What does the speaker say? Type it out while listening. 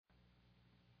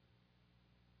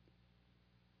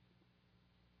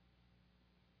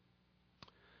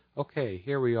Okay,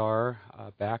 here we are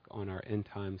back on our end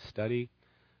time study.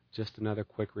 Just another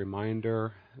quick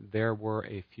reminder, there were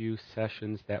a few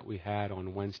sessions that we had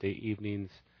on Wednesday evenings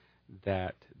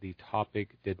that the topic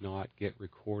did not get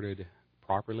recorded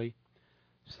properly.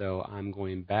 So I'm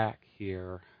going back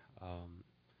here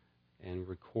and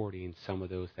recording some of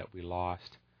those that we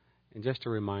lost. And just a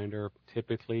reminder,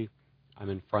 typically I'm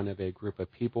in front of a group of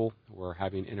people. We're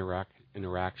having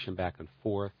interaction back and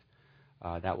forth.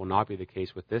 That will not be the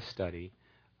case with this study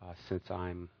since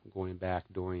I'm going back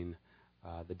during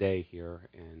the day here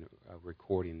and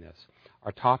recording this.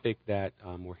 Our topic that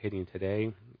we're hitting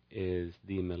today is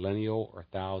the millennial or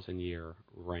 1,000-year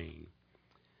reign.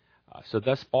 So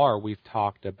thus far we've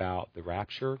talked about the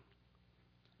rapture,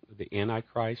 the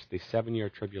Antichrist, the 7-year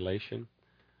tribulation,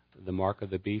 the mark of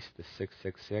the beast, the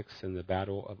 666, and the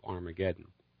battle of Armageddon.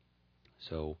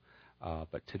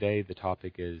 But today the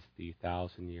topic is the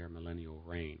 1,000-year millennial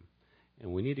reign.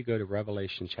 And we need to go to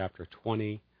Revelation chapter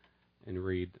 20 and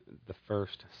read the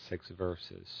first 6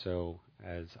 verses. So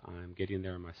as I'm getting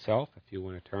there myself, if you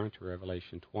want to turn to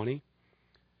Revelation 20,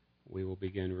 we will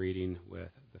begin reading with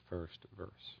the first verse.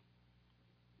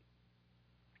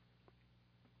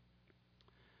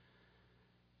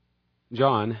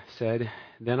 John said,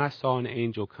 "Then I saw an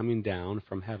angel coming down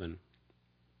from heaven,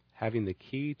 having the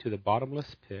key to the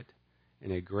bottomless pit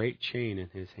and a great chain in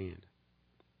his hand.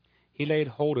 He laid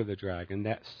hold of the dragon,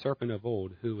 that serpent of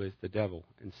old, who is the devil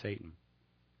and Satan,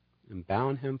 and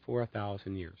bound him for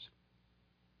 1,000 years.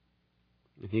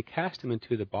 And he cast him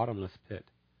into the bottomless pit,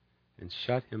 and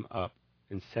shut him up,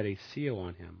 and set a seal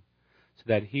on him, so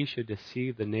that he should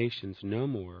deceive the nations no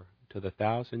more till the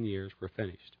 1,000 years were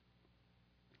finished.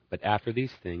 But after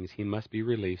these things he must be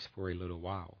released for a little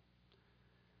while.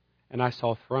 And I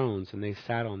saw thrones, and they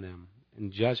sat on them,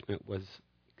 and judgment was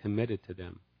committed to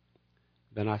them.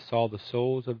 Then I saw the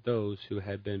souls of those who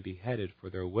had been beheaded for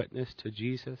their witness to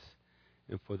Jesus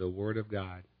and for the word of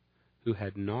God, who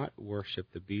had not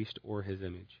worshipped the beast or his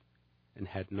image, and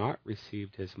had not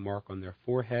received his mark on their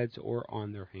foreheads or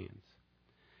on their hands.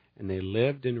 And they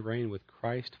lived and reigned with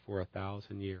Christ for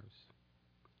 1,000 years.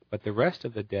 But the rest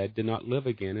of the dead did not live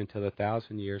again until the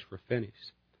 1,000 years were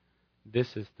finished.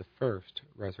 This is the first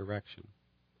resurrection.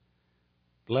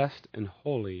 Blessed and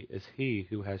holy is he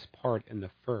who has part in the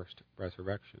first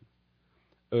resurrection.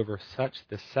 Over such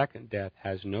the second death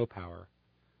has no power,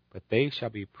 but they shall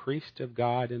be priests of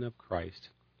God and of Christ,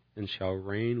 and shall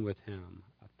reign with him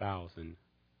 1,000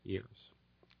 years."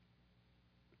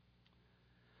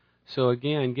 So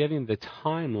again, giving the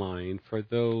timeline for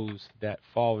those that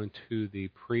fall into the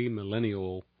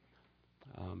premillennial,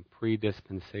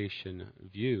 pre-dispensation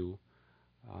view,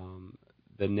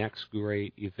 the next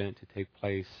great event to take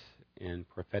place in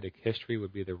prophetic history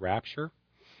would be the rapture,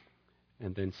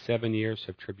 and then 7 years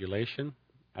of tribulation.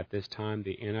 At this time,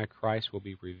 the Antichrist will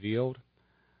be revealed.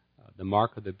 The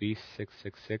mark of the beast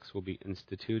 666 will be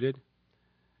instituted.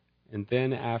 And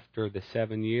then after the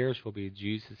 7 years will be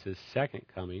Jesus' second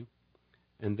coming.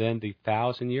 And then the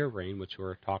 1,000-year reign, which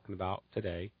we're talking about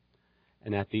today.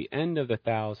 And at the end of the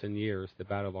 1,000 years, the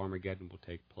Battle of Armageddon will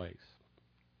take place.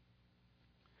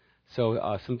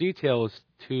 So some details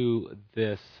to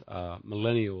this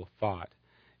millennial thought.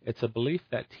 It's a belief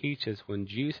that teaches when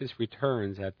Jesus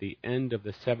returns at the end of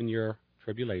the 7-year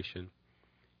tribulation,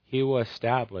 he will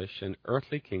establish an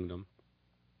earthly kingdom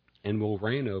and will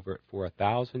reign over it for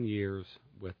 1,000 years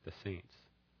with the saints.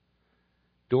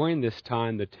 During this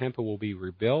time, the temple will be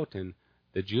rebuilt and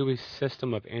the Jewish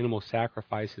system of animal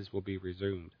sacrifices will be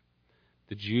resumed.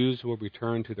 The Jews will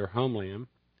return to their homeland,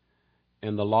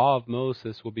 and the law of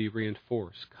Moses will be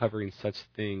reinforced, covering such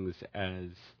things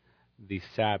as the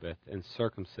Sabbath and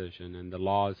circumcision and the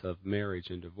laws of marriage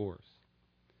and divorce.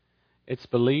 It's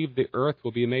believed the earth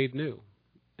will be made new,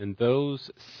 and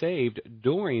those saved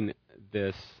during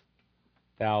this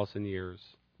 1,000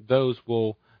 years, those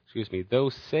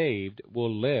saved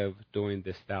will live during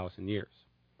this 1,000 years.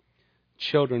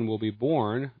 Children will be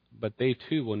born, but they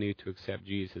too will need to accept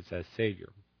Jesus as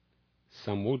Savior.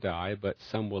 Some will die, but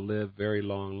some will live very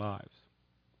long lives.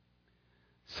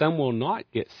 Some will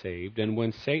not get saved, and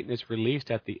when Satan is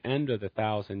released at the end of the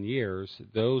 1,000 years,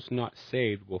 those not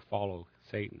saved will follow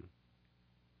Satan.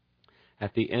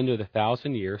 At the end of the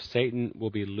 1,000 years, Satan will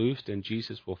be loosed, and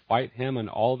Jesus will fight him and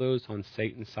all those on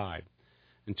Satan's side.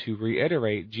 And to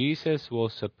reiterate, Jesus will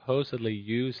supposedly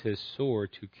use his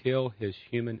sword to kill his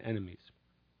human enemies.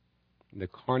 The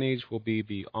carnage will be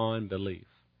beyond belief.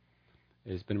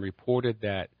 It has been reported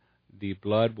that the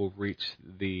blood will reach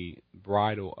the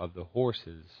bridle of the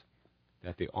horses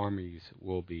that the armies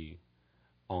will be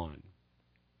on.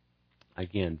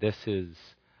 Again, this is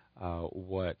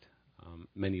what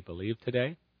many believe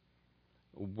today.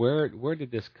 Where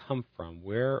did this come from?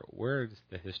 Where is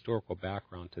the historical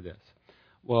background to this?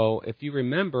 Well, if you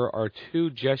remember, our two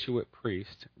Jesuit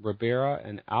priests, Ribera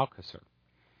and Alcácer,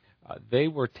 they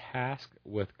were tasked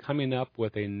with coming up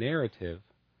with a narrative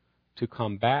to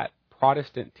combat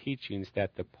Protestant teachings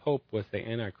that the Pope was the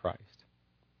Antichrist.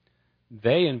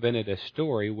 They invented a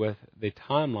story with the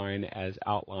timeline as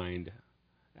outlined,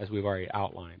 as we've already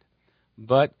outlined.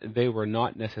 But they were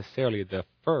not necessarily the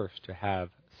first to have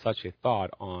such a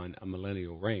thought on a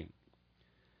millennial reign.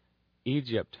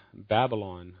 Egypt,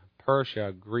 Babylon,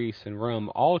 Persia, Greece, and Rome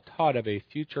all taught of a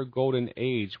future golden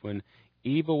age when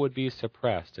evil would be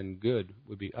suppressed and good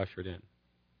would be ushered in.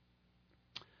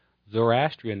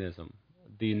 Zoroastrianism,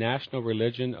 the national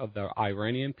religion of the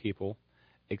Iranian people,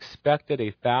 expected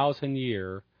a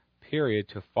 1,000-year period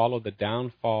to follow the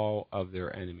downfall of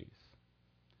their enemies.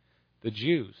 The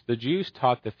Jews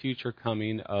taught the future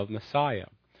coming of Messiah.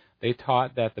 They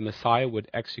taught that the Messiah would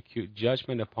execute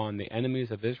judgment upon the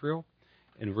enemies of Israel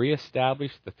and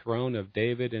reestablish the throne of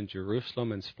David in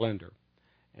Jerusalem in splendor.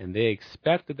 And they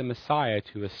expected the Messiah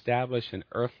to establish an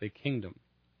earthly kingdom.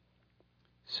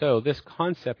 So this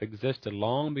concept existed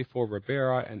long before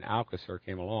Ribera and Alcácer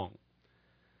came along.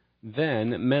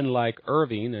 Then men like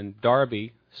Irving and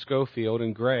Darby, Schofield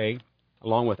and Gray,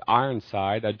 along with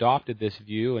Ironside, adopted this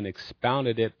view and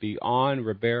expounded it beyond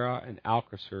Ribera and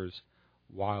Alcácer's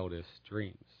wildest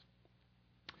dreams.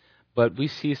 But we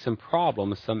see some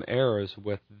problems, some errors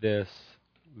with this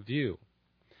view.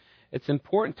 It's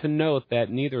important to note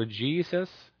that neither Jesus,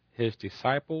 his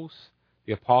disciples,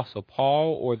 the Apostle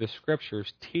Paul, or the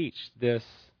Scriptures teach this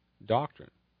doctrine.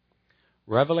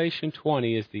 Revelation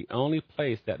 20 is the only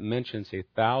place that mentions a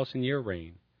 1,000-year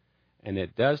reign, and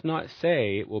it does not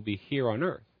say it will be here on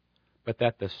earth, but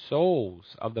that the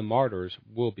souls of the martyrs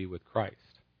will be with Christ.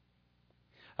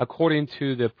 According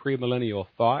to the premillennial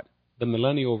thought, the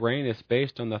millennial reign is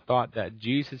based on the thought that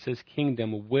Jesus'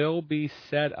 kingdom will be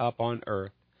set up on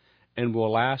earth and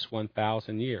will last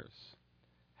 1,000 years.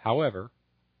 However,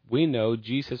 we know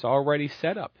Jesus already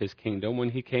set up his kingdom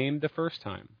when he came the first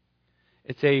time.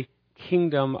 It's a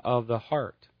kingdom of the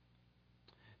heart.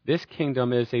 This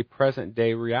kingdom is a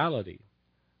present-day reality.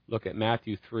 Look at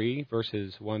Matthew 3,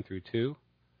 verses 1 through 2,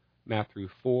 Matthew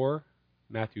 4,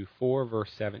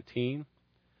 verse 17,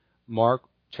 Mark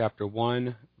chapter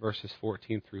 1, verses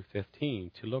 14 through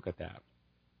 15, to look at that.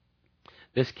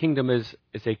 This kingdom is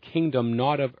a kingdom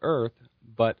not of earth,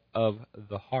 but of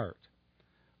the heart.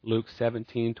 Luke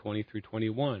 17, 20 through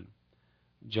 21,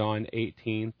 John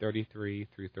 18, 33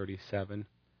 through 37,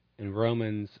 and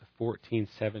Romans 14,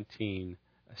 17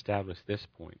 establish this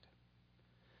point.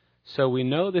 So we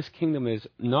know this kingdom is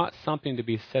not something to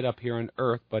be set up here on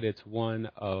earth, but it's one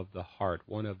of the heart,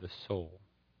 one of the soul.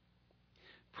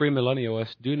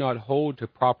 Premillennialists do not hold to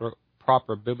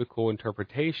proper biblical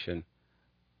interpretation.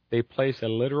 They place a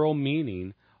literal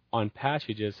meaning on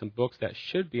passages and books that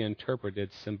should be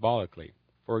interpreted symbolically.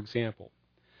 For example,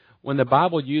 when the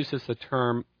Bible uses the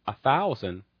term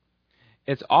 1,000,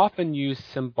 it's often used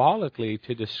symbolically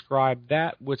to describe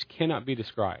that which cannot be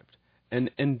described, an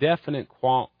indefinite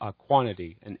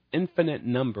quantity, an infinite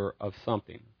number of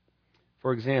something.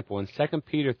 For example, in 2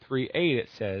 Peter 3:8 it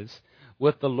says,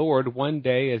 "With the Lord 1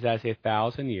 day is as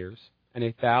 1,000 years, and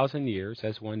 1,000 years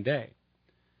as 1 day."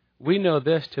 We know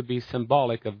this to be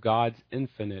symbolic of God's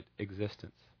infinite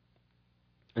existence.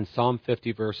 In Psalm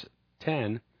 50, verse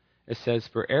 10, it says,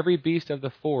 "For every beast of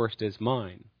the forest is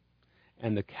mine,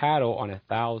 and the cattle on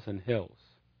 1,000 hills."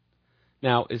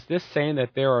 Now, is this saying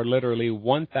that there are literally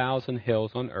 1,000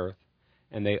 hills on earth,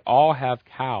 and they all have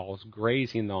cows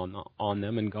grazing on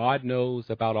them, and God knows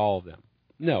about all of them?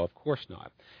 No, of course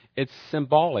not. It's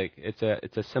symbolic. It's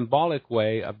a symbolic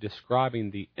way of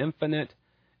describing the infinite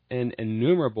and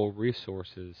innumerable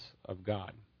resources of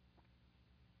God.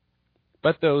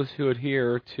 But those who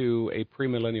adhere to a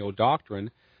premillennial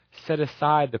doctrine set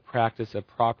aside the practice of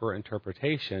proper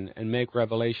interpretation and make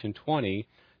Revelation 20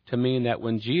 to mean that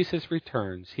when Jesus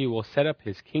returns, he will set up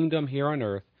his kingdom here on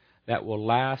earth that will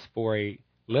last for a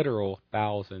literal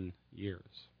 1,000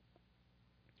 years.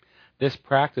 This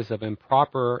practice of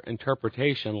improper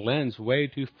interpretation lends way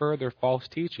to further false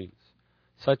teachings,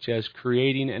 such as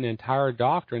creating an entire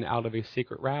doctrine out of a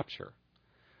secret rapture,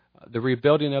 the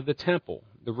rebuilding of the temple,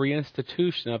 the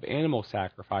reinstitution of animal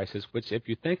sacrifices, which, if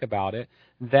you think about it,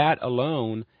 that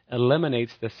alone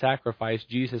eliminates the sacrifice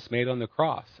Jesus made on the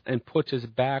cross and puts us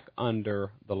back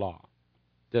under the law.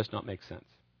 Does not make sense.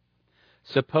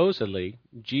 Supposedly,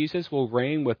 Jesus will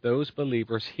reign with those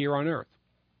believers here on earth.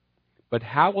 But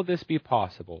how will this be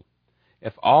possible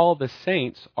if all the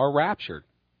saints are raptured?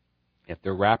 if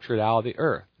they're raptured out of the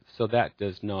earth. So that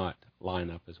does not line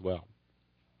up as well.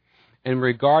 And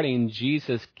regarding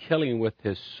Jesus killing with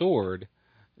his sword,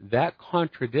 that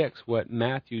contradicts what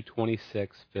Matthew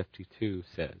 26:52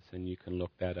 says, and you can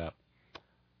look that up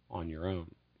on your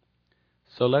own.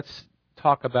 So let's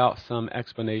talk about some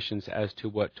explanations as to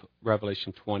what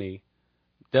Revelation 20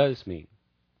 does mean.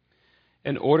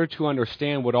 In order to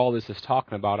understand what all this is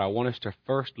talking about, I want us to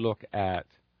first look at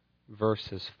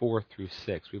verses 4 through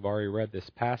 6. We've already read this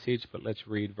passage, but let's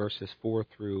read verses 4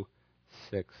 through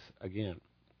 6 again.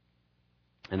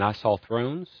 And I saw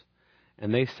thrones,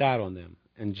 and they sat on them,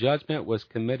 and judgment was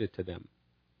committed to them.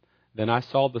 Then I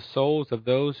saw the souls of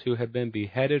those who had been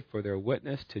beheaded for their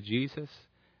witness to Jesus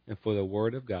and for the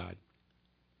word of God,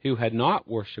 who had not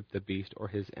worshipped the beast or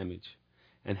his image,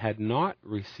 and had not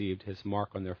received his mark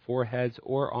on their foreheads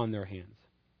or on their hands.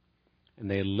 And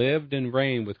they lived and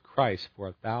reigned with Christ for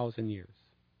 1,000 years.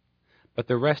 But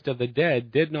the rest of the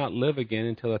dead did not live again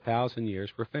until 1,000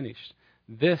 years were finished.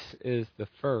 This is the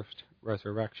first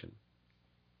resurrection.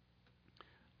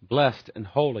 Blessed and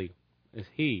holy is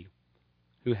he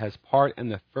who has part in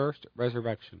the first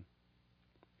resurrection.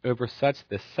 Over such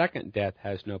the second death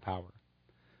has no power.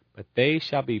 But they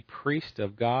shall be priests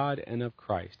of God and of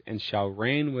Christ, and shall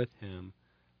reign with him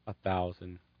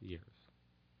 1,000 years.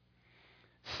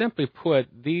 Simply put,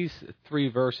 these three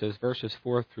verses, verses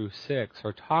 4 through 6,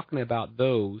 are talking about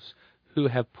those who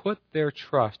have put their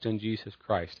trust in Jesus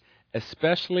Christ,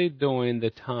 especially during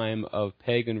the time of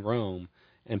pagan Rome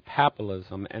and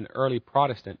papalism and early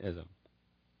Protestantism.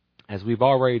 As we've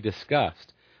already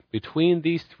discussed, between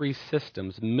these three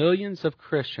systems, millions of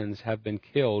Christians have been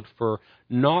killed for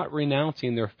not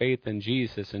renouncing their faith in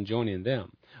Jesus and joining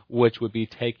them, which would be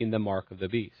taking the mark of the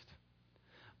beast.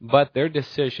 But their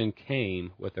decision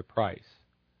came with a price.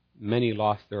 Many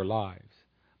lost their lives,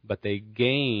 but they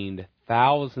gained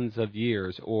thousands of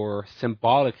years, or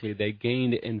symbolically, they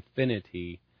gained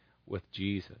infinity with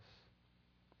Jesus.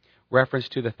 Reference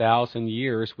to the 1,000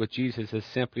 years with Jesus is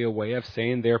simply a way of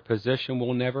saying their position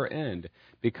will never end.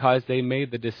 Because they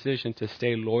made the decision to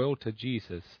stay loyal to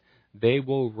Jesus, they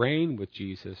will reign with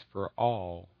Jesus for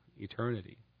all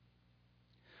eternity.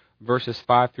 Verses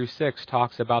 5 through 6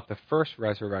 talks about the first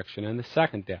resurrection and the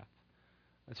second death.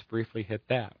 Let's briefly hit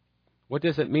that. What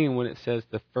does it mean when it says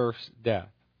the first death?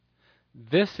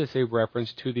 This is a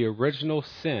reference to the original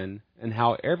sin and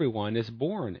how everyone is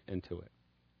born into it.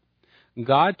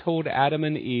 God told Adam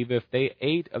and Eve if they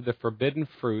ate of the forbidden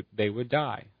fruit, they would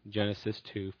die. Genesis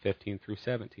 2:15 through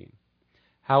 17.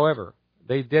 However,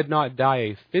 they did not die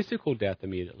a physical death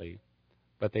immediately,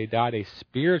 but they died a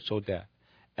spiritual death,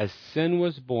 as sin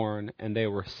was born and they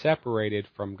were separated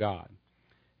from God.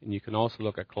 And you can also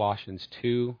look at Colossians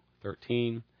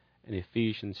 2:13 and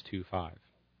Ephesians 2:5.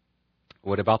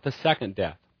 What about the second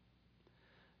death?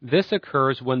 This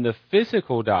occurs when the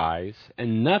physical dies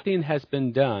and nothing has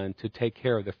been done to take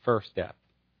care of the first death.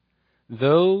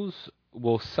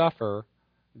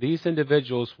 These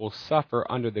individuals will suffer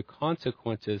under the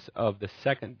consequences of the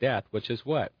second death, which is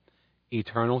what?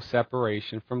 Eternal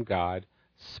separation from God,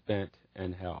 spent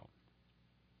in hell.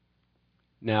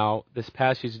 Now, this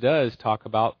passage does talk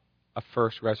about a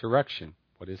first resurrection.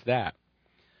 What is that?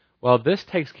 Well, this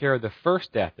takes care of the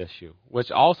first death issue, which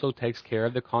also takes care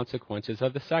of the consequences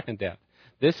of the second death.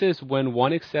 This is when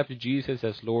one accepts Jesus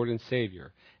as Lord and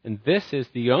Savior. And this is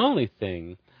the only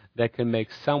thing that can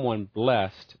make someone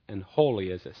blessed and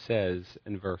holy, as it says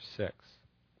in verse 6.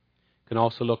 You can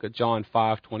also look at John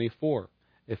 5:24,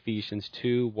 Ephesians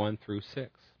 2:1 through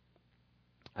 6.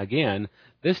 Again,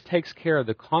 this takes care of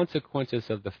the consequences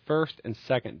of the first and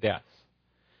second deaths.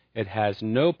 It has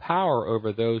no power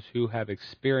over those who have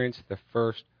experienced the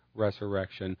first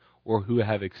resurrection or who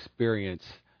have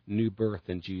experienced new birth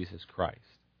in Jesus Christ.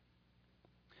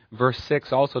 Verse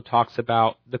 6 also talks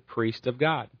about the priest of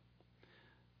God.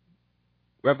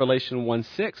 Revelation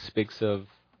 1:6 speaks of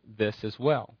this as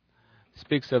well.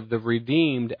 Speaks of the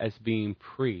redeemed as being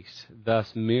priests,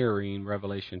 thus mirroring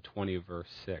Revelation 20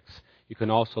 verse 6. You can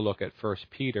also look at 1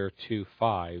 Peter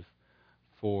 2:5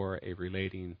 for a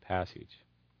relating passage.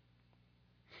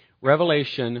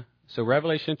 Revelation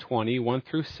 20, 1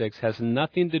 through 6, has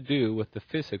nothing to do with the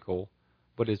physical,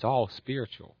 but is all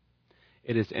spiritual.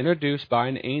 It is introduced by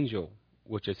an angel,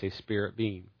 which is a spirit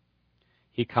being.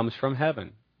 He comes from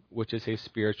heaven, which is a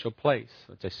spiritual place.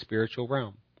 It's a spiritual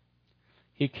realm.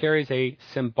 He carries a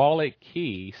symbolic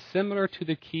key similar to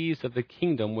the keys of the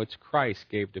kingdom which Christ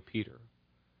gave to Peter.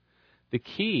 The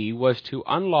key was to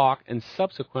unlock and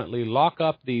subsequently lock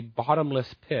up the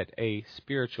bottomless pit, a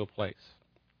spiritual place.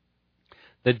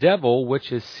 The devil,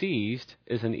 which is seized,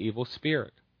 is an evil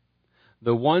spirit.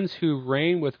 The ones who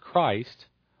reign with Christ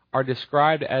are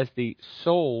described as the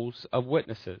souls of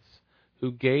witnesses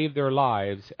who gave their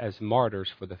lives as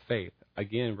martyrs for the faith,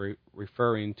 again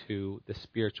referring to the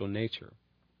spiritual nature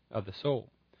of the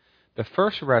soul. The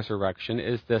first resurrection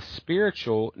is the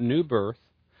spiritual new birth,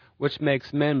 which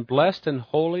makes men blessed and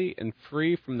holy and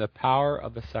free from the power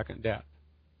of the second death.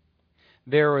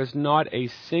 There is not a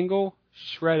single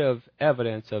shred of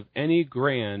evidence of any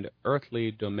grand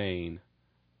earthly domain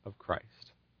of Christ.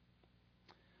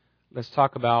 Let's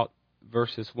talk about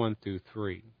verses 1 through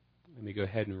 3. Let me go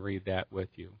ahead and read that with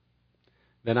you.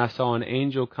 Then I saw an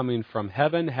angel coming from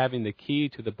heaven, having the key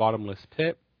to the bottomless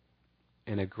pit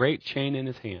and a great chain in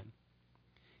his hand.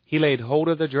 He laid hold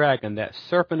of the dragon, that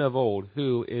serpent of old,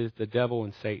 who is the devil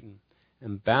and Satan,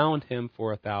 and bound him for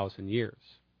 1,000 years.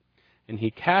 And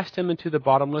he cast him into the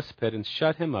bottomless pit and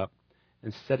shut him up,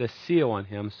 and set a seal on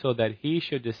him, so that he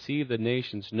should deceive the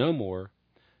nations no more,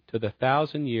 till the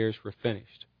 1,000 years were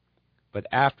finished. But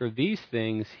after these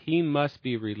things he must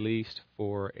be released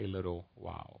for a little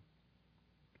while.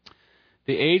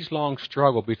 The age-long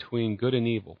struggle between good and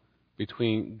evil,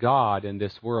 between God and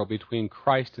this world, between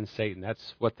Christ and Satan,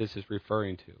 that's what this is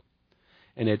referring to.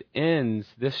 And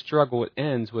this struggle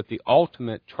ends with the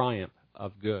ultimate triumph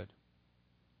of good.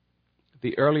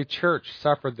 The early church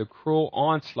suffered the cruel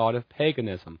onslaught of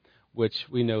paganism, which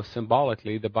we know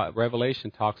symbolically, the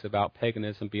Revelation talks about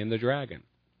paganism being the dragon.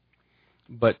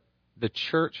 But the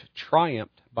church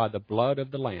triumphed by the blood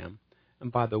of the Lamb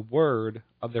and by the word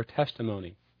of their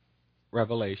testimony.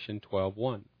 Revelation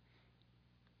 12:1.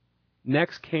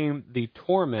 Next came the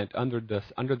torment under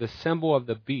the symbol of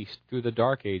the beast through the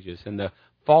Dark Ages and the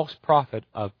false prophet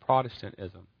of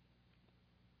Protestantism.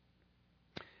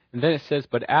 And then it says,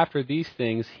 but after these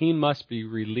things he must be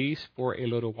released for a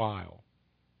little while.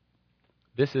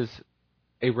 This is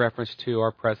a reference to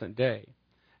our present day.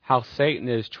 How Satan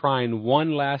is trying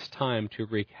one last time to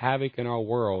wreak havoc in our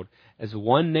world as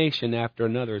one nation after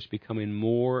another is becoming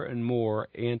more and more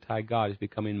anti-God, is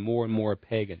becoming more and more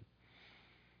pagan.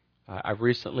 I've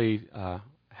recently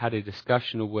had a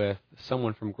discussion with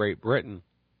someone from Great Britain,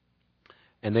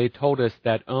 and they told us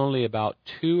that only about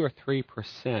 2 or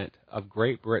 3% of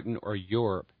Great Britain or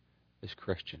Europe is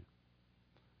Christian.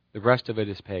 The rest of it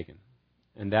is pagan.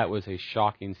 And that was a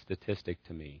shocking statistic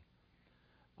to me.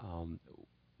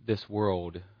 This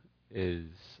world is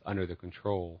under the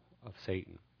control of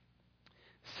Satan.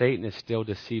 Satan is still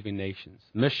deceiving nations.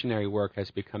 Missionary work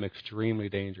has become extremely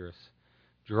dangerous.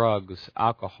 Drugs,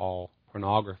 alcohol,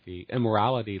 pornography,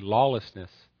 immorality,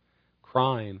 lawlessness,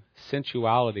 crime,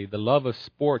 sensuality, the love of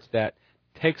sports that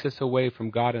takes us away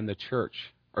from God and the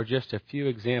church are just a few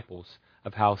examples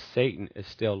of how Satan is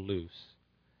still loose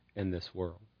in this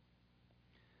world.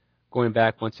 Going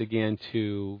back once again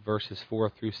to verses 4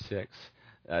 through 6.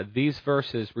 These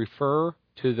verses refer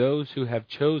to those who have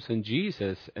chosen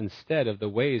Jesus instead of the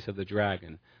ways of the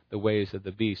dragon, the ways of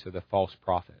the beast or the false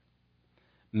prophet.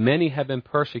 Many have been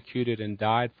persecuted and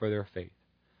died for their faith.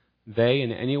 They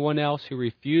and anyone else who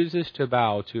refuses to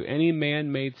bow to any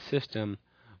man-made system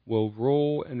will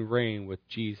rule and reign with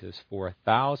Jesus for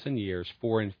 1,000 years,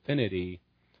 for infinity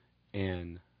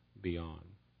and beyond.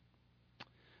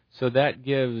 So that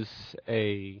gives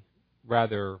a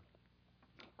rather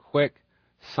quick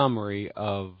summary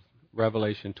of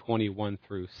Revelation 21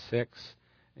 through 6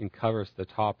 and covers the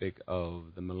topic of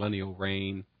the millennial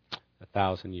reign, the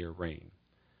 1,000-year reign.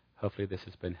 Hopefully this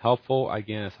has been helpful.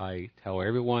 Again, as I tell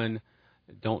everyone,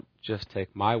 don't just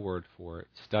take my word for it.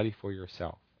 Study for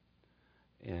yourself.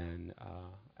 And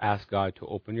ask God to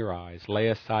open your eyes. Lay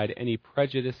aside any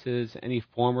prejudices, any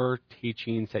former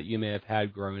teachings that you may have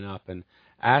had growing up, and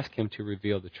ask Him to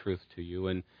reveal the truth to you.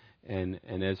 And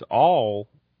as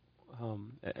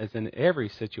in every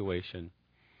situation,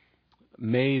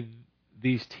 may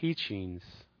these teachings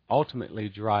ultimately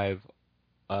drive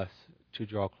us to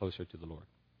draw closer to the Lord,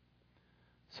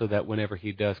 so that whenever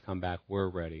He does come back, we're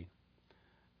ready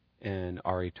and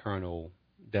our eternal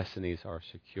destinies are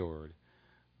secured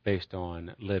based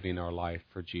on living our life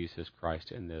for Jesus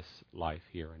Christ in this life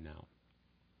here and now.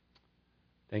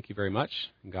 Thank you very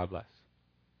much, and God bless.